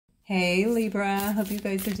Hey Libra, hope you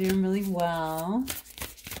guys are doing really well.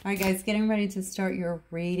 Alright guys, getting ready to start your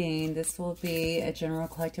reading. This will be a general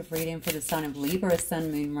collective reading for the sign of Libra,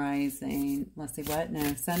 Sun, Moon, Rising. Let's see what?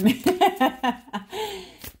 No, Sun, Moon.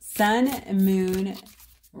 Sun, Moon,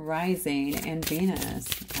 Rising, and Venus.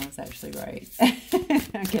 I was actually right.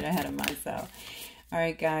 I get ahead of myself.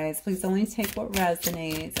 Alright guys, please only take what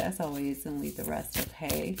resonates, as always, and leave the rest,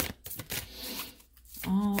 okay?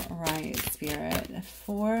 All right, Spirit.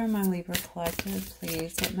 For my Libra Collective,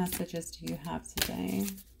 please, what messages do you have today?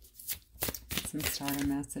 Some starter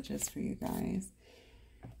messages for you guys.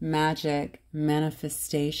 Magic,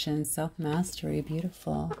 manifestation, self-mastery,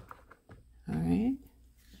 beautiful. All right.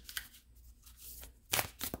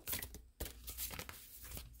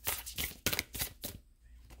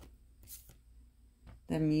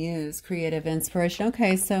 The Muse, creative inspiration.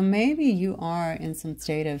 Okay, so maybe you are in some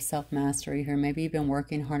state of self-mastery here. Maybe you've been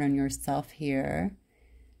working hard on yourself here.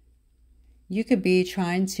 You could be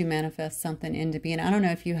trying to manifest something into being. I don't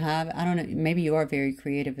know if you have, I don't know, maybe you are very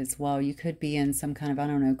creative as well. You could be in some kind of, I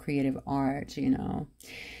don't know, creative art, you know.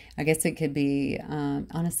 I guess it could be,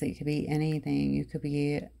 honestly, it could be anything. You could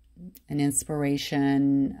be an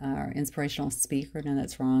inspiration or inspirational speaker. No,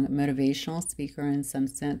 that's wrong. Motivational speaker in some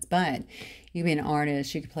sense. But you could be an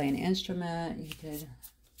artist. You could play an instrument. You could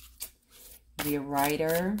be a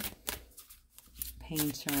writer,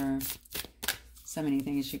 painter. So many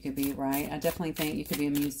things you could be, right? I definitely think you could be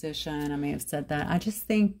a musician. I may have said that. I just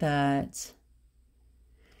think that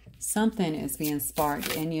something is being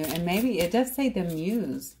sparked in you. And maybe it does say the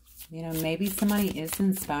Muse. You know, maybe somebody is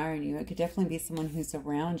inspiring you. It could definitely be someone who's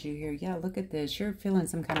around you here. Yeah, look at this. You're feeling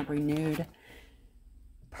some kind of renewed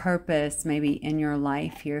purpose maybe in your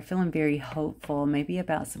life here. Feeling very hopeful, maybe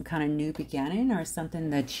about some kind of new beginning or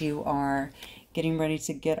something that you are getting ready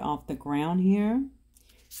to get off the ground here.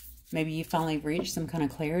 Maybe you finally reached some kind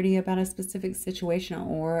of clarity about a specific situation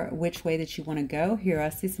or which way that you want to go here. I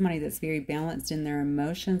see somebody that's very balanced in their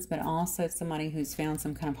emotions, but also somebody who's found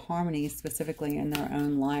some kind of harmony specifically in their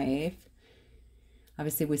own life.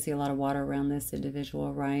 Obviously, we see a lot of water around this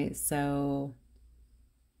individual, right? So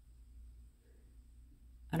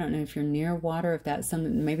I don't know if you're near water, if that's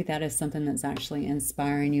something, maybe that is something that's actually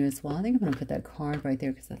inspiring you as well. I think I'm going to put that card right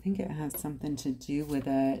there because I think it has something to do with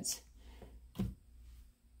it.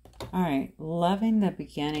 All right, loving the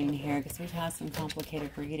beginning here because we've had some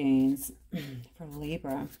complicated readings for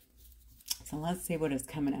Libra. So let's see what is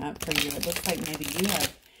coming up for you. It looks like maybe you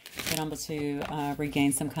have been able to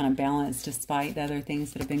regain some kind of balance despite the other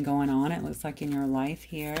things that have been going on. It looks like in your life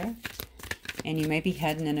here. And you may be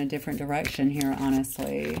heading in a different direction here,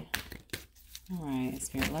 honestly. All right,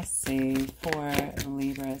 Spirit, let's see. For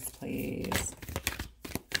Libras, please.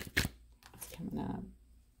 What's coming up?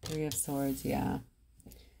 Three of Swords, yeah.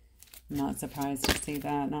 I'm not surprised to see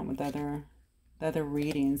that, not with other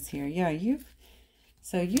readings here. Yeah, you've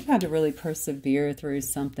had to really persevere through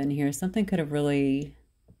something here. Something could have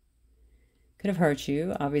hurt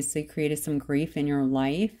you, obviously created some grief in your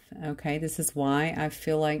life. Okay, this is why I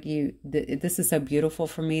feel like this is so beautiful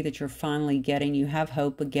for me that you're finally getting, you have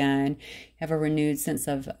hope again, you have a renewed sense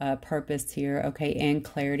of purpose here, okay, and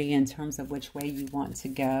clarity in terms of which way you want to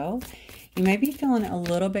go. You may be feeling a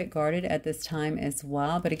little bit guarded at this time as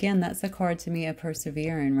well, but again, that's a card to me of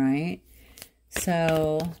persevering, right?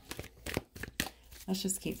 So let's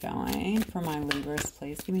just keep going for my Libras,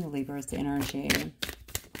 please. Give me Libras energy.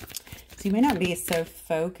 So you may not be so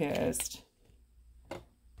focused.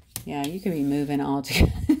 Yeah, you could be moving all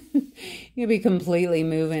together. You could be completely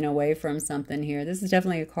moving away from something here. This is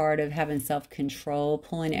definitely a card of having self-control,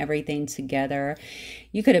 pulling everything together.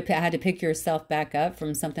 You could have had to pick yourself back up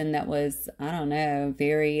from something that was, I don't know,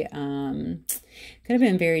 very, could have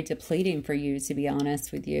been very depleting for you, to be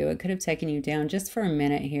honest with you. It could have taken you down just for a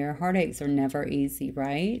minute here. Heartaches are never easy,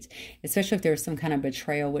 right? Especially if there's some kind of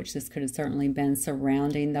betrayal, which this could have certainly been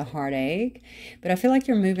surrounding the heartache. But I feel like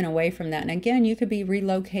you're moving away from that. And again, you could be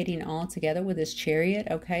relocating altogether with this Chariot,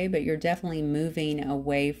 okay? But you're definitely moving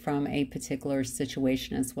away from a particular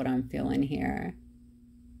situation is what I'm feeling here.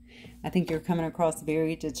 I think you're coming across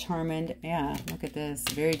very determined. Yeah, look at this.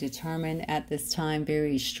 Very determined at this time,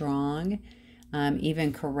 very strong.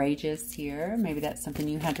 Even courageous here. Maybe that's something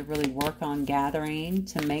you had to really work on gathering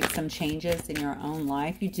to make some changes in your own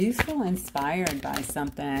life. You do feel inspired by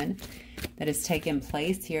something that has taken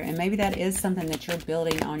place here. And maybe that is something that you're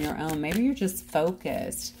building on your own. Maybe you're just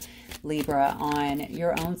focused, Libra, on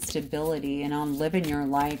your own stability and on living your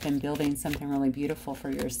life and building something really beautiful for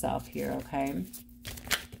yourself here, okay?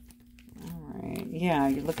 All right. Yeah,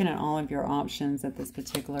 you're looking at all of your options at this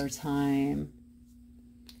particular time.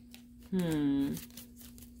 Okay.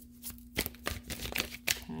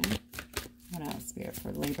 Spirit,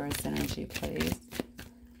 for Libra's energy, please.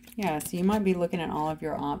 Yeah, so you might be looking at all of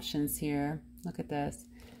your options here. Look at this.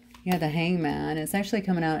 Yeah, the Hangman. It's actually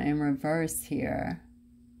coming out in reverse here.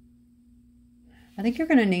 I think you're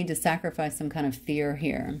going to need to sacrifice some kind of fear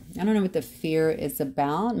here. I don't know what the fear is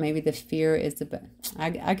about. Maybe the fear is about...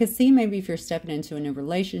 I could see maybe if you're stepping into a new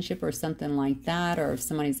relationship or something like that, or if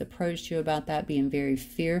somebody's approached you about that, being very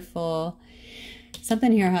fearful.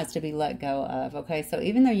 Something here has to be let go of, okay? So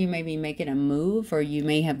even though you may be making a move, or you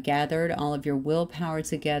may have gathered all of your willpower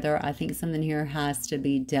together, I think something here has to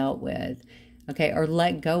be dealt with, okay? Or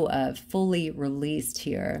let go of, fully released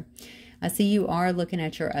here. I see you are looking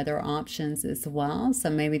at your other options as well,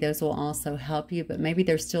 so maybe those will also help you, but maybe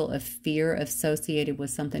there's still a fear associated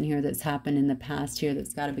with something here that's happened in the past here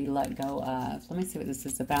that's got to be let go of. Let me see what this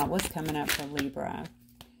is about. What's coming up for Libra?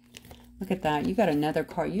 Look at that. You got another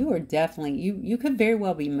card. You are definitely, you could very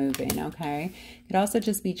well be moving, okay? Could also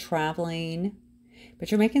just be traveling,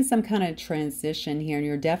 but you're making some kind of transition here, and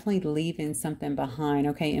you're definitely leaving something behind,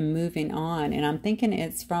 okay, and moving on. And I'm thinking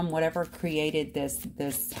it's from whatever created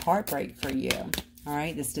this heartbreak for you, all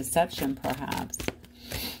right? This deception, perhaps.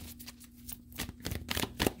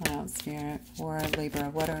 What else, Spirit, for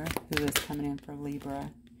Libra? Who is coming in for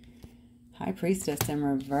Libra? High Priestess in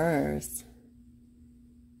reverse.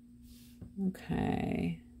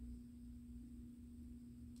 Okay.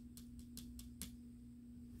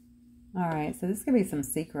 All right, so this could be some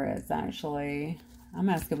secrets, actually. I'm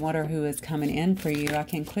asking what or who is coming in for you. I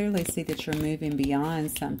can clearly see that you're moving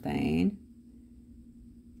beyond something.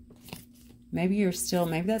 Maybe you're still,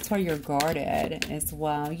 maybe that's why you're guarded as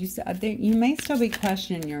well. You may still be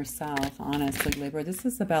questioning yourself, honestly, Libra. This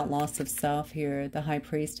is about loss of self here, the High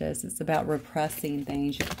Priestess. It's about repressing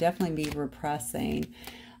things. You could definitely be repressing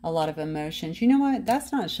a lot of emotions. You know what?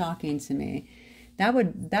 That's not shocking to me. That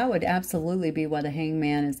would absolutely be why the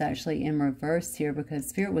Hangman is actually in reverse here, because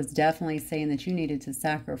Spirit was definitely saying that you needed to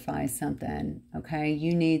sacrifice something, okay?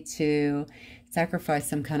 You need to sacrifice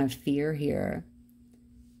some kind of fear here.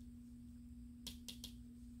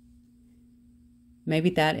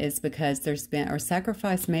 Maybe that is because there's been, or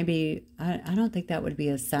sacrifice, maybe, I don't think that would be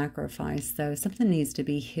a sacrifice, though. Something needs to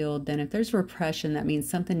be healed. Then if there's repression, that means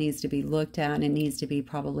something needs to be looked at, and it needs to be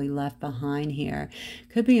probably left behind here.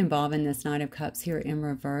 Could be involving this Knight of Cups here in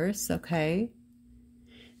reverse, okay?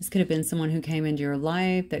 This could have been someone who came into your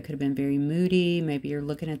life that could have been very moody. Maybe you're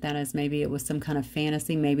looking at that as maybe it was some kind of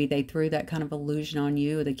fantasy. Maybe they threw that kind of illusion on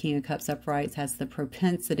you. The King of Cups uprights has the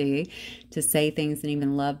propensity to say things and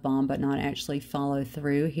even love bomb, but not actually follow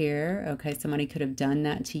through here. Okay, somebody could have done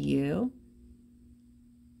that to you,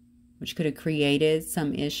 which could have created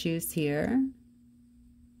some issues here.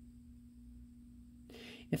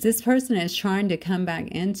 If this person is trying to come back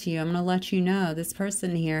into you, I'm going to let you know this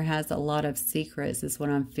person here has a lot of secrets, is what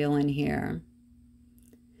I'm feeling here.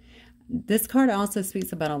 This card also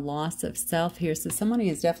speaks about a loss of self here. So somebody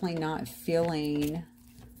is definitely not feeling...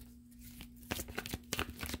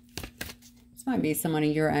 This might be somebody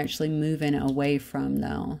you're actually moving away from,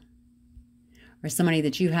 though. Or somebody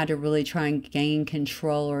that you had to really try and gain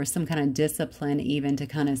control, or some kind of discipline even, to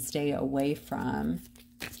kind of stay away from,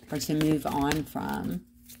 or to move on from.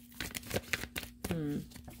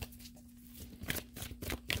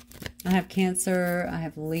 I have Cancer, I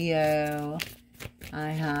have Leo, I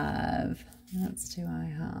have, what else do I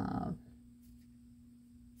have?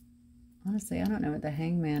 Honestly, I don't know what the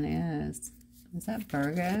Hangman is. Is that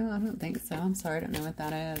Virgo? I don't think so. I'm sorry, I don't know what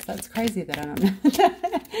that is. That's crazy that I don't know.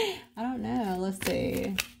 I don't know. Let's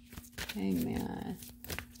see. Hangman.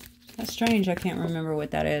 That's strange. I can't remember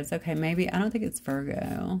what that is. Okay, maybe, I don't think it's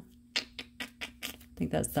Virgo. I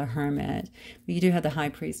think that's the Hermit. But you do have the High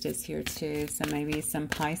Priestess here too, so maybe some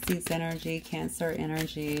Pisces energy, Cancer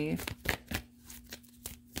energy.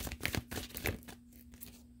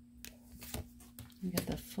 We got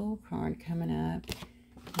the Fool card coming up,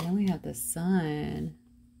 and then we have the Sun.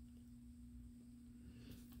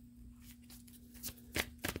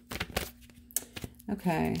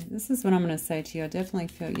 Okay, this is what I'm going to say to you. I definitely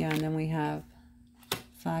feel, yeah, and then we have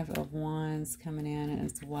Five of Wands coming in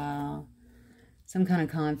as well. Some kind of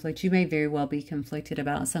conflict. You may very well be conflicted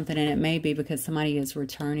about something, and it may be because somebody is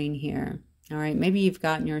returning here. All right, maybe you've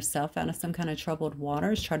gotten yourself out of some kind of troubled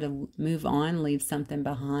waters, try to move on, leave something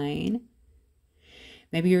behind.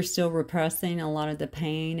 Maybe you're still repressing a lot of the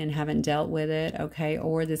pain and haven't dealt with it, okay?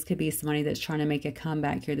 Or this could be somebody that's trying to make a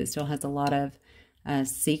comeback here that still has a lot of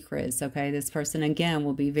secrets, okay? This person, again,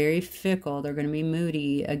 will be very fickle. They're going to be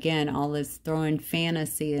moody. Again, all this throwing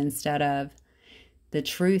fantasy instead of the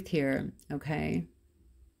truth here, okay?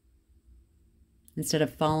 instead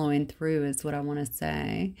of following through is what I want to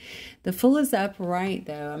say. The Fool is upright,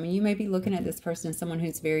 though. I mean, you may be looking at this person as someone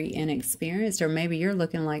who's very inexperienced, or maybe you're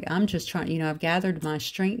looking like, I'm just trying, you know, I've gathered my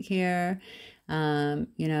strength here.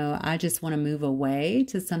 You know, I just want to move away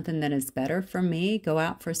to something that is better for me, go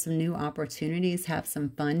out for some new opportunities, have some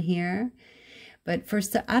fun here. But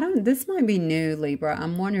first, this might be new, Libra.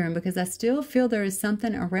 I'm wondering, because I still feel there is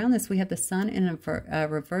something around this. We have the Sun in a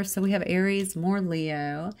reverse. So we have Aries, more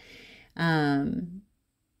Leo.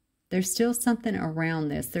 There's still something around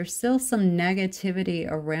this. There's still some negativity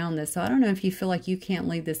around this. So I don't know if you feel like you can't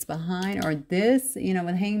leave this behind, or this, you know,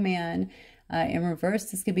 with Hangman in reverse,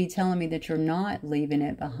 this could be telling me that you're not leaving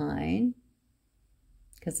it behind,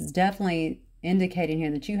 because it's definitely indicating here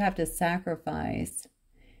that you have to sacrifice.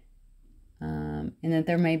 And that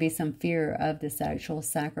there may be some fear of this actual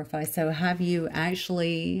sacrifice. So are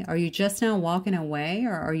you just now walking away,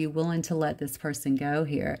 or are you willing to let this person go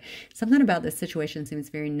here? Something about this situation seems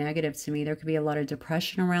very negative to me. There could be a lot of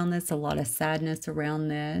depression around this, a lot of sadness around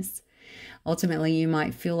this. Ultimately, you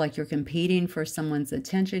might feel like you're competing for someone's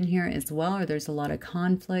attention here as well, or there's a lot of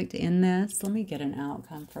conflict in this. Let me get an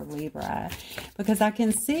outcome for Libra, because I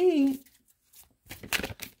can see,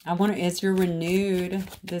 I wonder, is your renewed,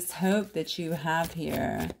 this hope that you have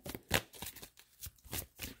here?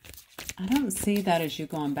 I don't see that as you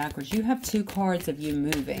going backwards. You have 2 cards of you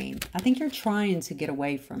moving. I think you're trying to get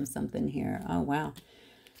away from something here. Oh, wow.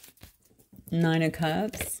 9 of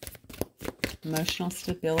Cups. Emotional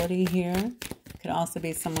stability here. Could also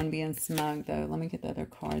be someone being smug, though. Let me get the other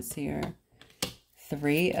cards here.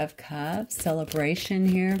 3 of Cups, celebration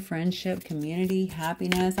here, friendship, community,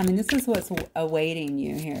 happiness. I mean, this is what's awaiting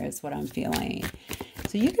you here is what I'm feeling.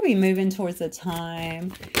 So you could be moving towards a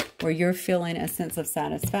time where you're feeling a sense of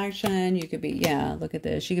satisfaction. You could be, yeah, look at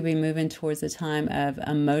this. You could be moving towards a time of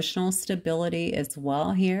emotional stability as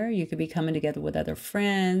well here. You could be coming together with other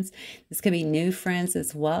friends. This could be new friends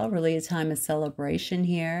as well. Really a time of celebration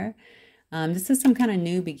here. This is some kind of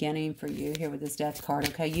new beginning for you here with this Death card,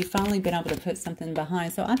 okay? You've finally been able to put something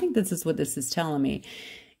behind. So I think this is what this is telling me.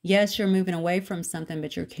 Yes, you're moving away from something,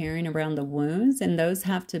 but you're carrying around the wounds, and those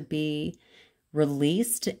have to be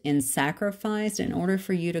released and sacrificed in order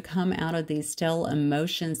for you to come out of these still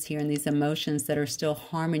emotions here, and these emotions that are still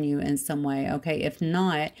harming you in some way, okay? If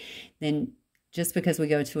not, then just because we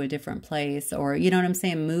go to a different place, or, you know what I'm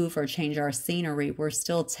saying, move or change our scenery, we're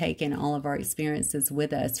still taking all of our experiences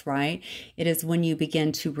with us, right? It is when you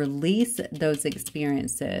begin to release those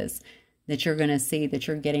experiences that you're going to see that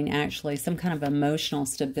you're getting actually some kind of emotional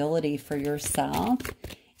stability for yourself.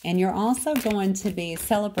 And you're also going to be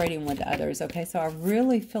celebrating with others, okay? So I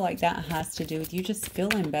really feel like that has to do with you just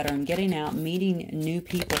feeling better and getting out, meeting new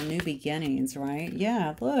people, new beginnings, right?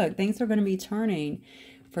 Yeah, look, things are going to be turning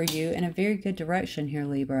for you in a very good direction here,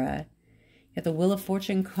 Libra. You have the Wheel of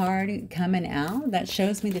Fortune card coming out. That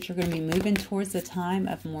shows me that you're going to be moving towards a time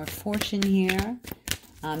of more fortune here.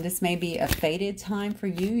 This may be a fated time for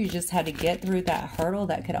you. You just had to get through that hurdle.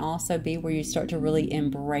 That could also be where you start to really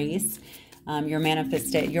embrace your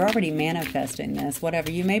manifestation. You're already manifesting this,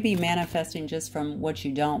 whatever. You may be manifesting just from what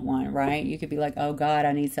you don't want, right? You could be like, oh God,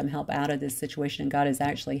 I need some help out of this situation. God is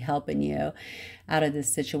actually helping you out of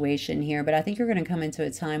this situation here. But I think you're going to come into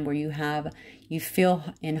a time where you feel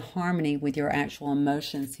in harmony with your actual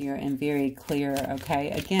emotions here and very clear,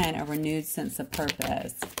 okay? Again, a renewed sense of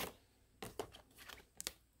purpose.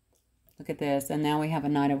 Look at this. And now we have a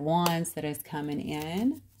Knight of Wands that is coming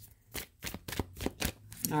in.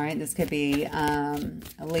 All right, this could be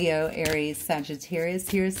Leo, Aries, Sagittarius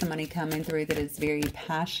here. Somebody coming through that is very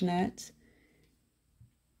passionate.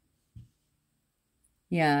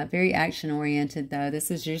 Yeah, very action-oriented, though.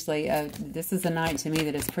 This is usually, this is a night to me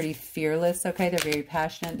that is pretty fearless, okay? They're very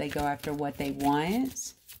passionate. They go after what they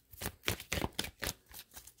want.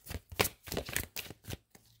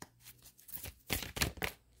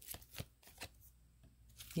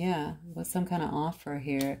 Yeah, with some kind of offer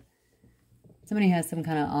here. Somebody has some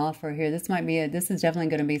kind of offer here. This might be this is definitely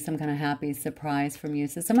going to be some kind of happy surprise from you.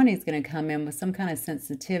 So somebody's going to come in with some kind of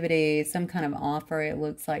sensitivity, some kind of offer, it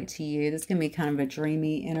looks like, to you. This is going to be kind of a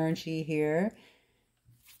dreamy energy here.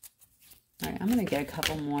 All right, I'm going to get a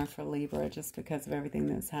couple more for Libra just because of everything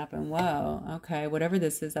that's happened. Whoa, okay, whatever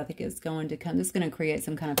this is, I think it's going to come. This is going to create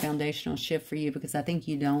some kind of foundational shift for you because I think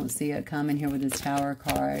you don't see it coming here with this Tower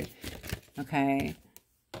card. Okay.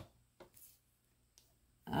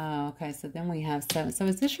 Oh, okay, so then we have 7. So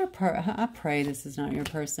is this your I pray this is not your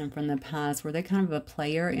person from the past. Were they kind of a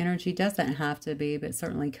player energy? Doesn't have to be, but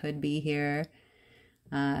certainly could be here.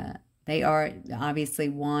 They are, obviously,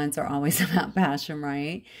 wands are always about passion,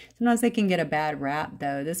 right? Sometimes they can get a bad rap,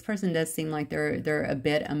 though. This person does seem like they're a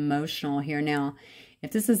bit emotional here. Now, if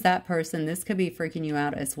this is that person, this could be freaking you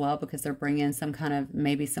out as well, because they're bringing some kind of,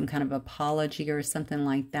 maybe some kind of apology or something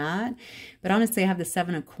like that. But honestly, I have the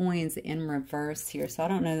 7 of coins in reverse here. So I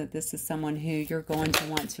don't know that this is someone who you're going to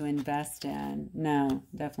want to invest in. No,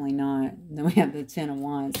 definitely not. Then we have the 10 of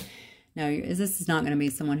wands. No, this is not going to be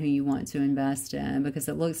someone who you want to invest in, because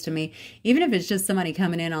it looks to me, even if it's just somebody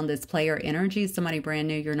coming in on this player energy, somebody brand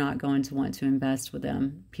new, you're not going to want to invest with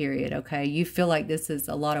them, period, okay? You feel like this is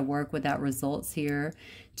a lot of work without results here.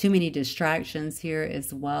 Too many distractions here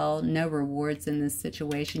as well. No rewards in this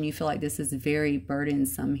situation. You feel like this is very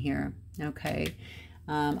burdensome here, okay?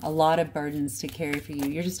 A lot of burdens to carry for you.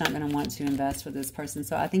 You're just not going to want to invest with this person.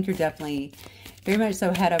 So I think you're definitely very much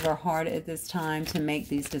so head over heart at this time to make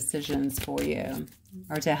these decisions for you,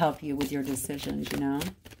 or to help you with your decisions, you know?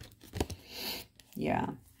 Yeah.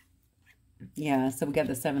 Yeah, so we got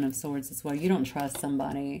the 7 of Swords as well. You don't trust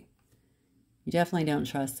somebody. You definitely don't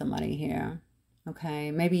trust somebody here.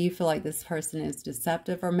 Okay, maybe you feel like this person is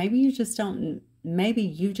deceptive, or maybe you just don't, maybe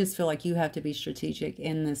you just feel like you have to be strategic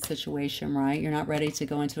in this situation, right? You're not ready to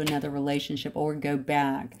go into another relationship or go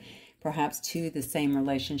back, perhaps to the same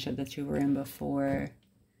relationship that you were in before.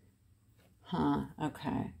 Huh,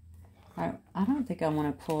 okay. I don't think I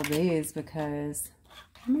want to pull these, because,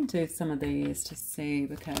 let me do some of these to see,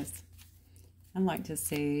 because I'd like to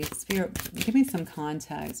see, Spirit, give me some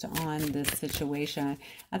context on this situation.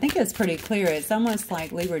 I think it's pretty clear. It's almost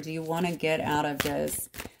like, Libra, do you want to get out of this?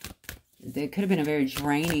 It could have been a very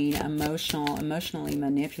draining, emotionally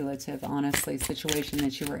manipulative, honestly, situation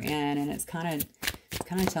that you were in. And it's kind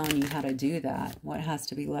of telling you how to do that. What has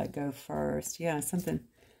to be let go first? Yeah, something,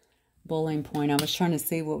 bullying point. I was trying to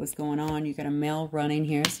see what was going on. You got a male running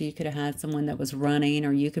here, so you could have had someone that was running,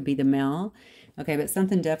 or you could be the male. Okay, but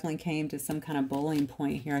something definitely came to some kind of bullying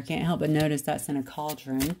point here. I can't help but notice that's in a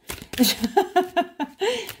cauldron.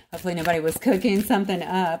 Hopefully nobody was cooking something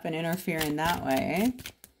up and interfering that way.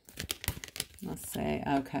 Let's see.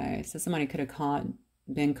 Okay, so somebody could have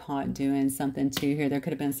been caught doing something too here. There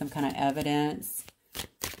could have been some kind of evidence.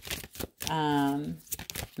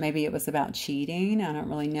 Maybe it was about cheating. I don't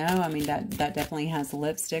really know. I mean, that definitely has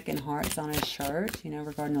lipstick and hearts on his shirt, you know,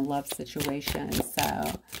 regarding a love situation.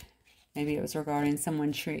 So maybe it was regarding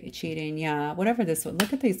someone cheating. Yeah, whatever this was.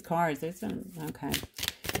 Look at these cards. Okay.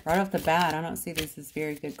 Right off the bat, I don't see these as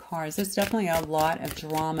very good cards. There's definitely a lot of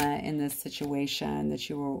drama in this situation that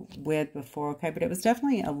you were with before, okay? But it was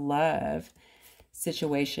definitely a love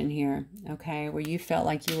situation here, okay, where you felt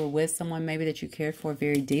like you were with someone maybe that you cared for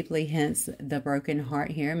very deeply, hence the broken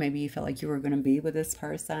heart here. Maybe you felt like you were going to be with this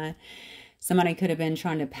person. Somebody could have been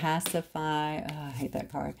trying to pacify, oh, I hate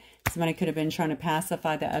that card. Somebody could have been trying to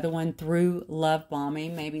pacify the other one through love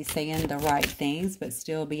bombing, maybe saying the right things, but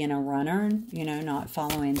still being a runner, you know, not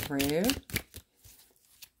following through.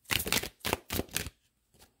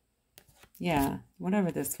 Yeah,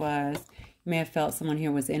 whatever this was. You may have felt someone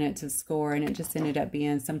here was in it to score, and it just ended up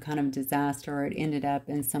being some kind of disaster, or it ended up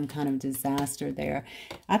in some kind of disaster there.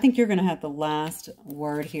 I think you're going to have the last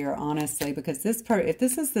word here, honestly, because if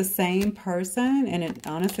this is the same person, and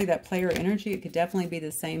honestly, that player energy, it could definitely be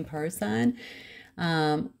the same person.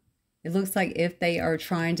 It looks like if they are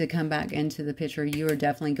trying to come back into the picture, you are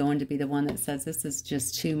definitely going to be the one that says this is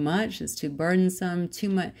just too much. It's too burdensome, too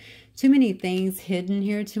many things hidden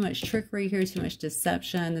here, too much trickery here, too much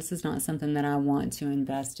deception. This is not something that I want to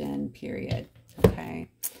invest in, period. Okay.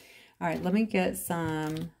 All right, let me get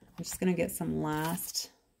some, I'm just going to get some last,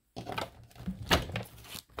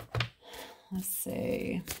 let's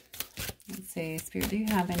see, Spirit, do you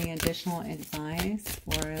have any additional advice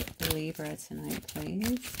for Libra tonight,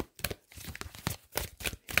 please?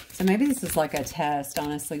 So maybe this is like a test,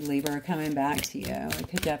 honestly, Libra, coming back to you. It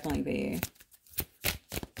could definitely be.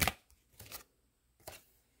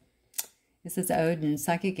 This is Odin,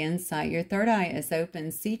 Psychic Insight. Your third eye is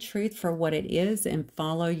open. See truth for what it is and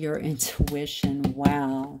follow your intuition.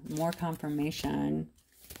 Wow. More confirmation.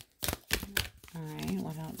 All right.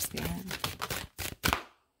 What else here?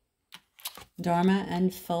 Dharma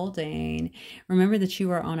unfolding. Remember that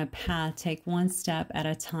you are on a path. Take one step at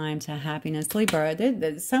a time to happiness. Libra,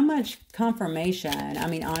 there's so much confirmation. I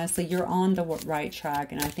mean, honestly, you're on the right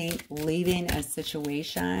track. And I think leaving a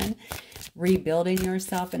situation, rebuilding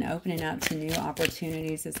yourself, and opening up to new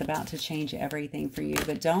opportunities is about to change everything for you.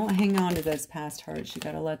 But don't hang on to those past hurts. You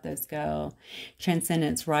got to let those go.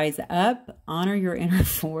 Transcendence, rise up. Honor your inner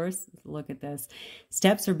force. Look at this.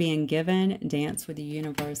 Steps are being given. Dance with the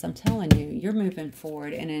universe. I'm telling you, you're moving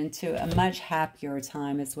forward and into a much happier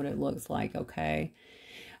time is what it looks like, okay?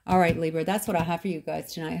 All right, Libra, that's what I have for you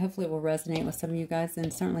guys tonight. Hopefully it will resonate with some of you guys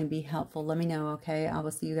and certainly be helpful. Let me know, okay? I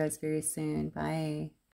will see you guys very soon. Bye.